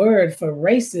better word for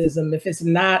racism if it's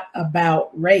not about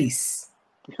race?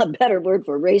 A better word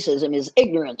for racism is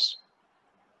ignorance.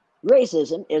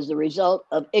 Racism is the result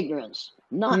of ignorance,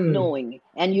 not knowing.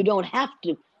 And you don't have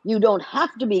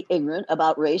to be ignorant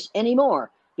about race anymore,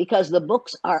 because the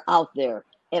books are out there.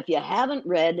 If you haven't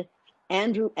read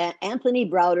Anthony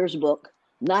Browder's book,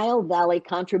 Nile Valley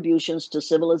Contributions to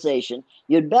Civilization,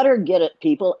 you'd better get it,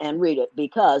 people, and read it,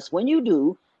 because when you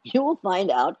do, you will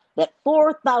find out that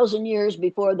 4,000 years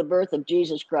before the birth of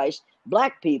Jesus Christ,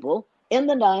 Black people in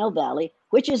the Nile Valley,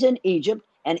 which is in Egypt,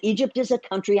 and Egypt is a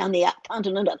country on the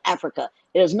continent of Africa.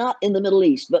 It is not in the Middle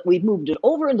East, but we've moved it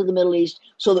over into the Middle East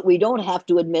so that we don't have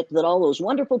to admit that all those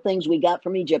wonderful things we got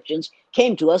from Egyptians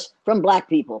came to us from Black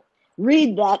people.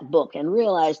 Read that book and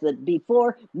realize that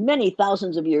before, many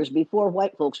thousands of years before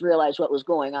white folks realized what was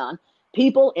going on,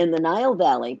 people in the Nile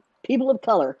Valley, people of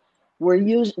color,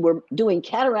 were doing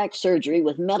cataract surgery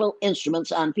with metal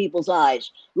instruments on people's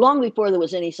eyes, long before there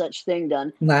was any such thing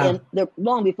done. Wow.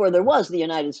 Long before there was the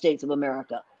United States of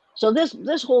America. So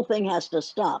this whole thing has to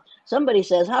stop. Somebody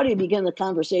says, how do you begin the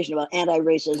conversation about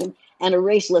anti-racism and a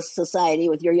raceless society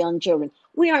with your young children?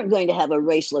 We aren't going to have a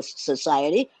raceless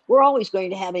society. We're always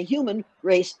going to have a human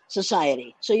race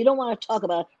society. So you don't want to talk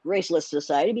about raceless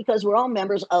society, because we're all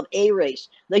members of a race,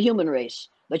 the human race.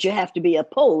 But you have to be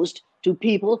opposed to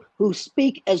people who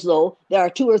speak as though there are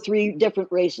 2 or 3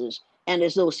 different races, and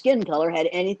as though skin color had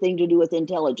anything to do with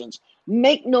intelligence.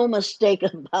 Make no mistake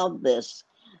about this.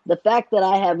 The fact that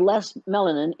I have less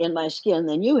melanin in my skin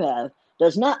than you have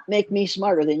does not make me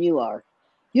smarter than you are.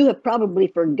 You have probably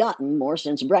forgotten more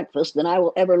since breakfast than I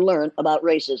will ever learn about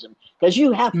racism, because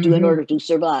you have to in order to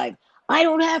survive. I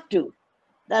don't have to.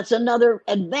 That's another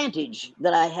advantage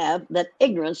that I have that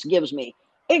ignorance gives me.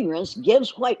 Ignorance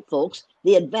gives white folks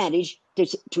the advantage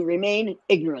to remain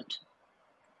ignorant.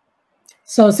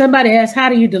 So somebody asked, how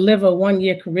do you deliver a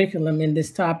 1-year curriculum in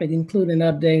this topic, including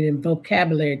updated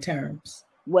vocabulary terms?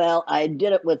 Well, I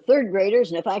did it with 3rd graders,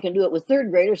 and if I can do it with 3rd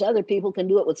graders, other people can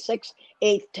do it with 6th,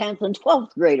 8th, 10th, and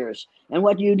 12th graders. And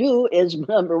what you do is,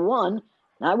 number one,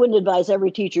 I wouldn't advise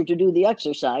every teacher to do the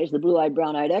exercise, the blue-eyed,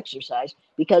 brown-eyed exercise,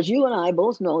 because you and I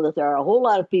both know that there are a whole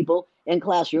lot of people in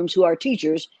classrooms who are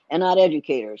teachers and not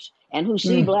educators, and who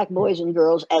see Black boys and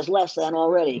girls as less than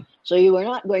already. So you are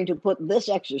not going to put this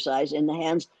exercise in the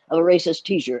hands of a racist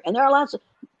teacher. And there are lots of,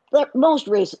 most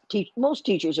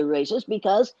teachers are racist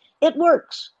because it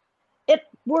works. It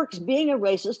works. Being a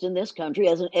racist in this country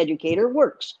as an educator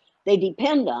works.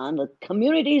 The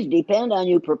communities depend on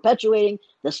you perpetuating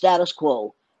the status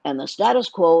quo. And the status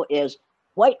quo is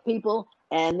white people.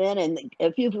 And then,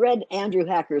 if you've read Andrew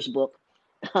Hacker's book,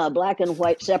 black and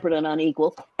white, separate and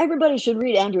unequal, everybody should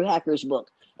read Andrew Hacker's book.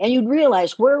 And you'd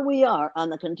realize where we are on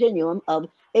the continuum of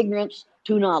ignorance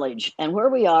to knowledge. And where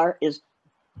we are is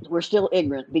we're still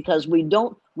ignorant because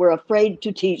we're afraid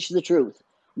to teach the truth.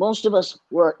 Most of us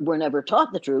were never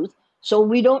taught the truth, so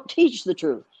we don't teach the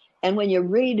truth. And when you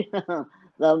read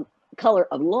The Color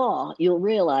of Law, you'll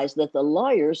realize that the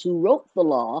lawyers who wrote the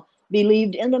law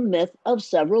believed in the myth of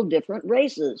several different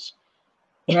races.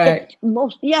 Right.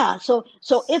 So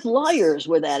if lawyers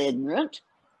were that ignorant,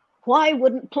 why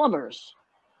wouldn't plumbers?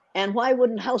 And why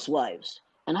wouldn't housewives?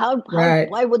 And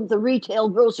why wouldn't the retail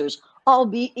grocers all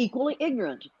be equally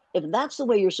ignorant? If that's the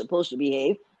way you're supposed to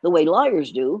behave, the way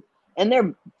lawyers do, and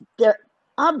they're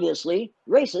obviously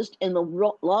racist in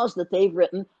the laws that they've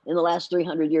written in the last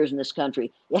 300 years in this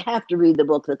country. You have to read the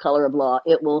book, The Color of Law.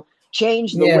 It will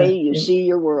change the way you see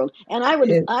your world. And I would,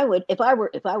 if I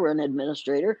were an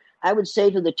administrator, I would say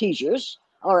to the teachers,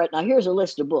 all right, now here's a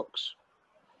list of books.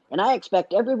 And I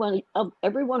expect every one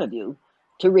of you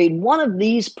to read one of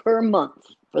these per month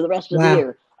for the rest of the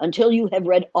year until you have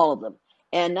read all of them.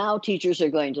 And now teachers are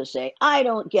going to say, I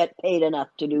don't get paid enough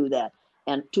to do that.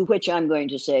 And to which I'm going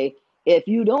to say, if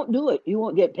you don't do it, you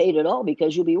won't get paid at all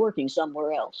because you'll be working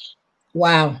somewhere else.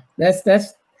 Wow, that's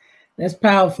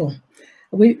powerful.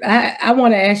 I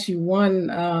want to ask you one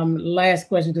last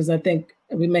question because I think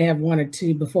we may have one or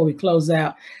two before we close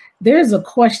out. There's a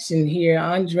question here.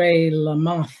 Andre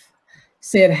Lamothe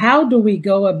said, how do we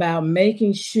go about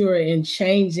making sure in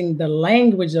changing the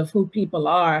language of who people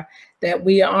are that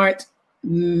we aren't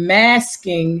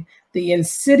masking the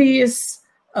insidious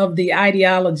of the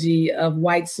ideology of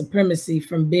white supremacy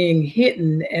from being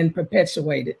hidden and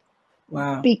perpetuated?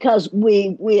 Wow. Because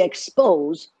we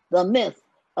expose the myth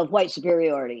of white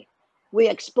superiority. We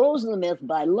expose the myth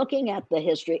by looking at the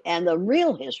history and the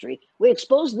real history. We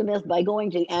expose the myth by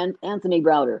going to Anthony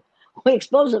Browder. We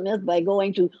expose the myth by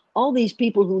going to all these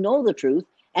people who know the truth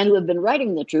and who have been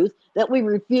writing the truth that we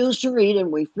refuse to read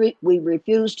and we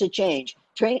refuse to change.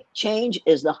 Change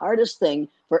is the hardest thing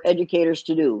for educators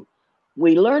to do.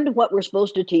 We learned what we're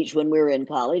supposed to teach when we were in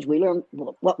college. We learned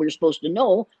what we're supposed to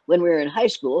know when we were in high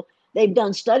school. They've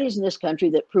done studies in this country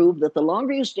that prove that the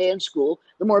longer you stay in school,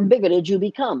 the more bigoted you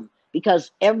become,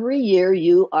 because every year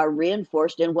you are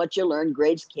reinforced in what you learn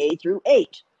grades K through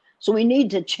 8. So we need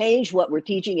to change what we're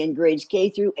teaching in grades K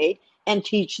through 8 and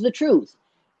teach the truth.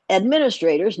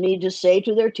 Administrators need to say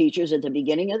to their teachers at the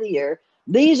beginning of the year,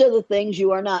 these are the things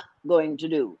you are not going to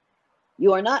do.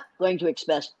 You are not going to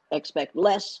expect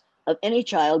less of any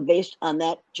child based on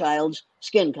that child's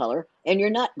skin color, and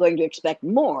you're not going to expect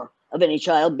more of any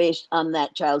child based on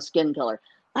that child's skin color.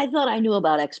 I thought I knew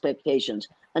about expectations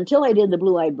until I did the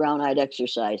blue-eyed, brown-eyed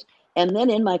exercise. And then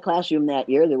in my classroom that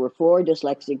year, there were 4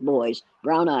 dyslexic boys,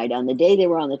 brown-eyed. On the day they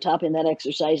were on the top in that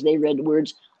exercise, they read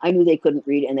words I knew they couldn't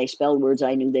read, and they spelled words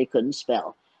I knew they couldn't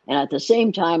spell. And at the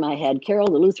same time, I had Carol,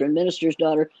 the Lutheran minister's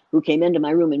daughter, who came into my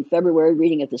room in February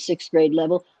reading at the 6th grade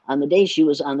level. On the day she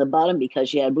was on the bottom because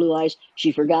she had blue eyes,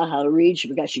 she forgot how to read.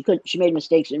 She made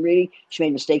mistakes in reading. She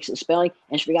made mistakes in spelling,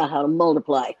 and she forgot how to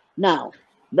multiply. Now,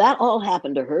 that all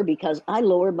happened to her because I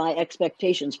lowered my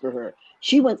expectations for her.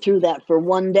 She went through that for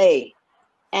one day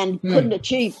and couldn't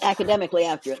achieve academically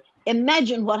after it.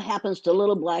 Imagine what happens to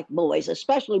little black boys,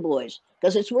 especially boys,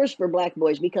 because it's worse for black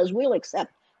boys because we'll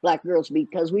accept black girls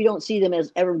because we don't see them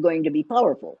as ever going to be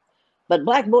powerful. But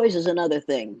black boys is another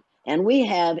thing. And we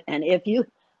have, and if you,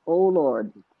 oh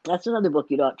Lord, that's another book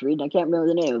you'd ought to read. I can't remember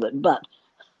the name of it, but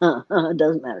it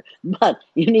doesn't matter. But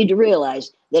you need to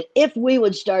realize that if we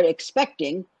would start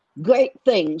expecting great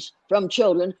things from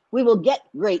children, we will get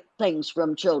great things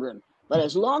from children. But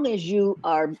as long as you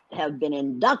have been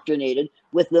indoctrinated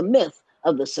with the myth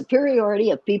of the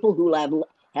superiority of people who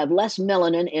have less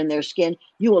melanin in their skin,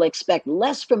 you will expect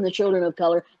less from the children of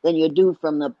color than you do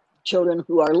from the children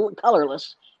who are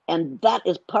colorless. And that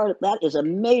is a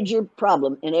major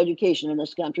problem in education in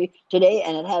this country today,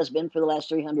 and it has been for the last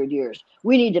 300 years.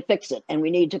 We need to fix it, and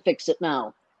we need to fix it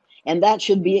now. And that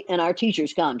should be in our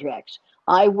teachers' contracts.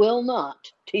 I will not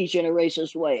teach in a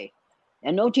racist way.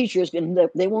 And no teacher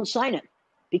they won't sign it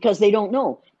because they don't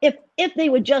know. If they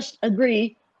would just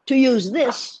agree to use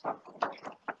this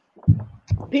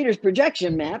Peter's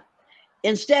projection map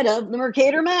instead of the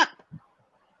Mercator map.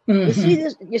 You see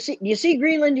this? You see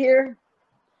Greenland here?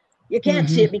 You can't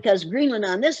see it because Greenland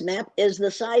on this map is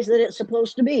the size that it's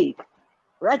supposed to be.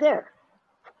 Right there.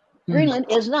 Greenland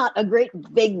is not a great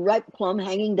big ripe plum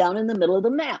hanging down in the middle of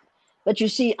the map. But you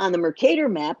see on the Mercator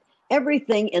map,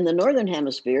 everything in the northern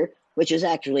hemisphere, which is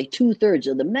actually 2/3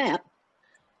 of the map,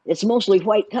 it's mostly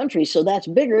white countries, so that's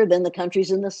bigger than the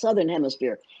countries in the southern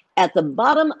hemisphere. At the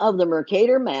bottom of the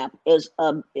Mercator map is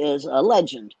a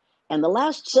legend. And the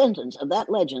last sentence of that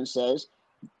legend says,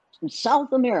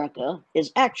 South America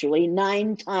is actually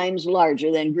 9 times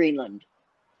larger than Greenland.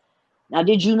 Now,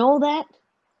 did you know that?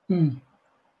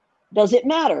 Does it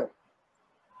matter?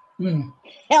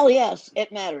 Hell yes,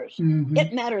 it matters.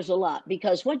 It matters a lot,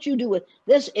 because what you do with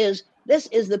this is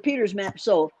the Peters map.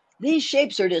 So these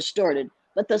shapes are distorted,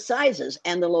 but the sizes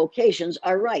and the locations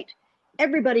are right.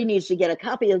 Everybody needs to get a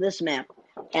copy of this map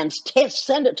and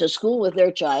send it to school with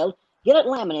their child. Get it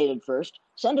laminated first,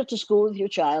 send it to school with your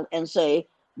child, and say,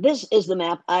 this is the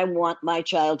map I want my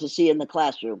child to see in the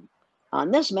classroom. On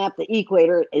this map, the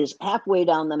equator is halfway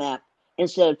down the map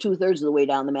instead of 2/3 of the way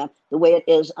down the map, the way it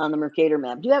is on the Mercator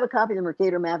map. Do you have a copy of the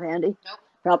Mercator map handy?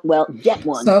 Nope. Well, get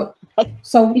one. So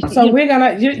we're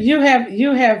gonna. You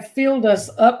have filled us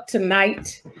up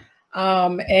tonight,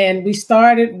 and we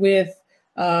started with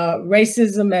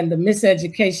racism and the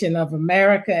miseducation of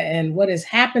America. And what has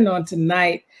happened on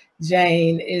tonight,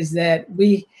 Jane, is that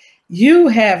you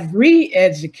have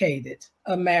re-educated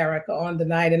America on the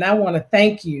night, and I want to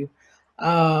thank you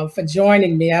for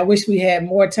joining me. I wish we had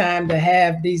more time to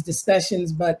have these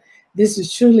discussions, but this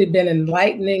has truly been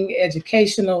enlightening,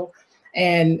 educational.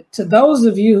 And to those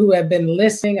of you who have been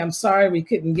listening, I'm sorry we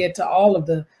couldn't get to all of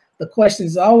the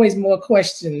questions. Always more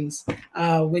questions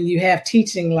when you have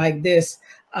teaching like this.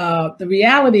 The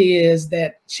reality is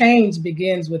that change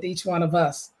begins with each one of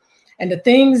us. And the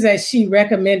things that she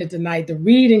recommended tonight, the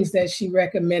readings that she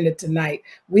recommended tonight,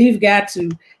 we've got to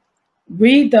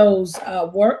read those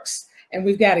works, and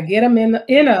we've got to get them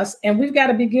in us, and we've got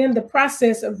to begin the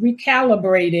process of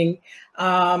recalibrating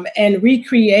and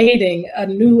recreating a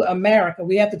new America.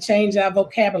 We have to change our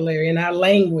vocabulary and our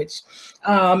language.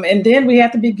 And then we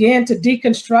have to begin to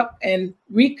deconstruct and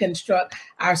reconstruct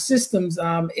our systems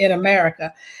in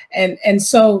America. And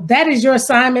so that is your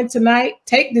assignment tonight.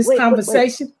 Take this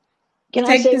conversation. Wait. Can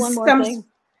I say one more thing?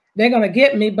 They're going to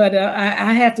get me, but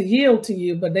I have to yield to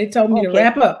you, but they told me to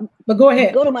wrap up. But go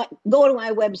ahead. Go to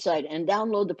my website and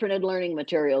download the printed learning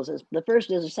materials. The first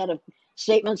is a set of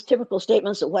statements, typical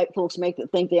statements that white folks make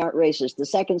that think they aren't racist. The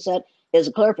second set is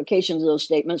a clarification of those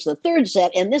statements. The third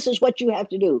set, and this is what you have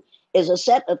to do, is a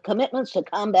set of commitments to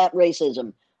combat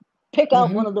racism. Pick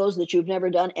out one of those that you've never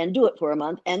done and do it for a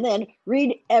month, and then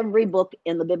read every book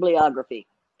in the bibliography.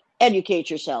 Educate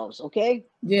yourselves, okay?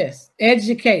 Yes,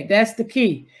 educate. That's the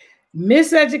key.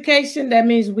 Miseducation, that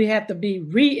means we have to be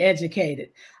re-educated.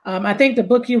 I think the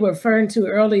book you were referring to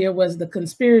earlier was The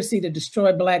Conspiracy to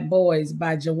Destroy Black Boys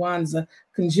by Jawanza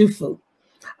Kunjufu.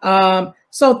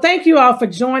 So thank you all for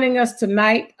joining us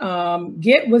tonight.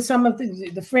 Get with some of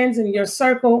the friends in your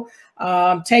circle.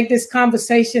 Take this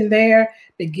conversation there.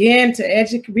 Begin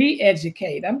to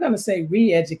re-educate. I'm going to say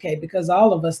re-educate because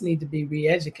all of us need to be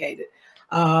re-educated.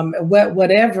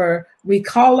 Whatever we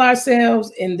call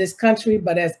ourselves in this country,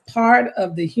 but as part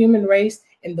of the human race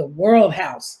in the world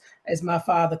house, as my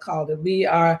father called it, we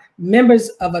are members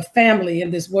of a family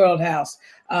in this world house.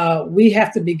 We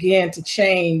have to begin to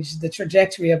change the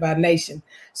trajectory of our nation.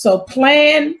 So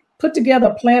put together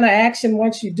a plan of action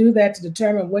once you do that to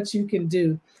determine what you can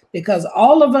do, because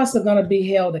all of us are going to be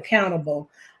held accountable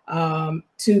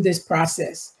to this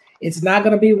process. It's not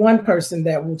going to be one person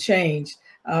that will change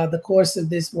the course of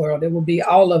this world. It will be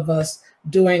all of us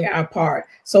doing our part.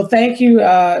 So thank you,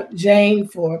 Jane,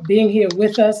 for being here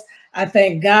with us. I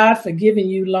thank God for giving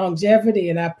you longevity,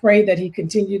 and I pray that he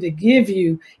continue to give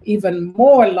you even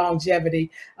more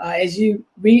longevity as you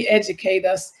re-educate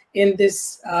us in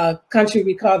this country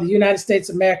we call the United States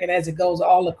of America, as it goes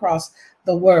all across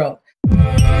the world.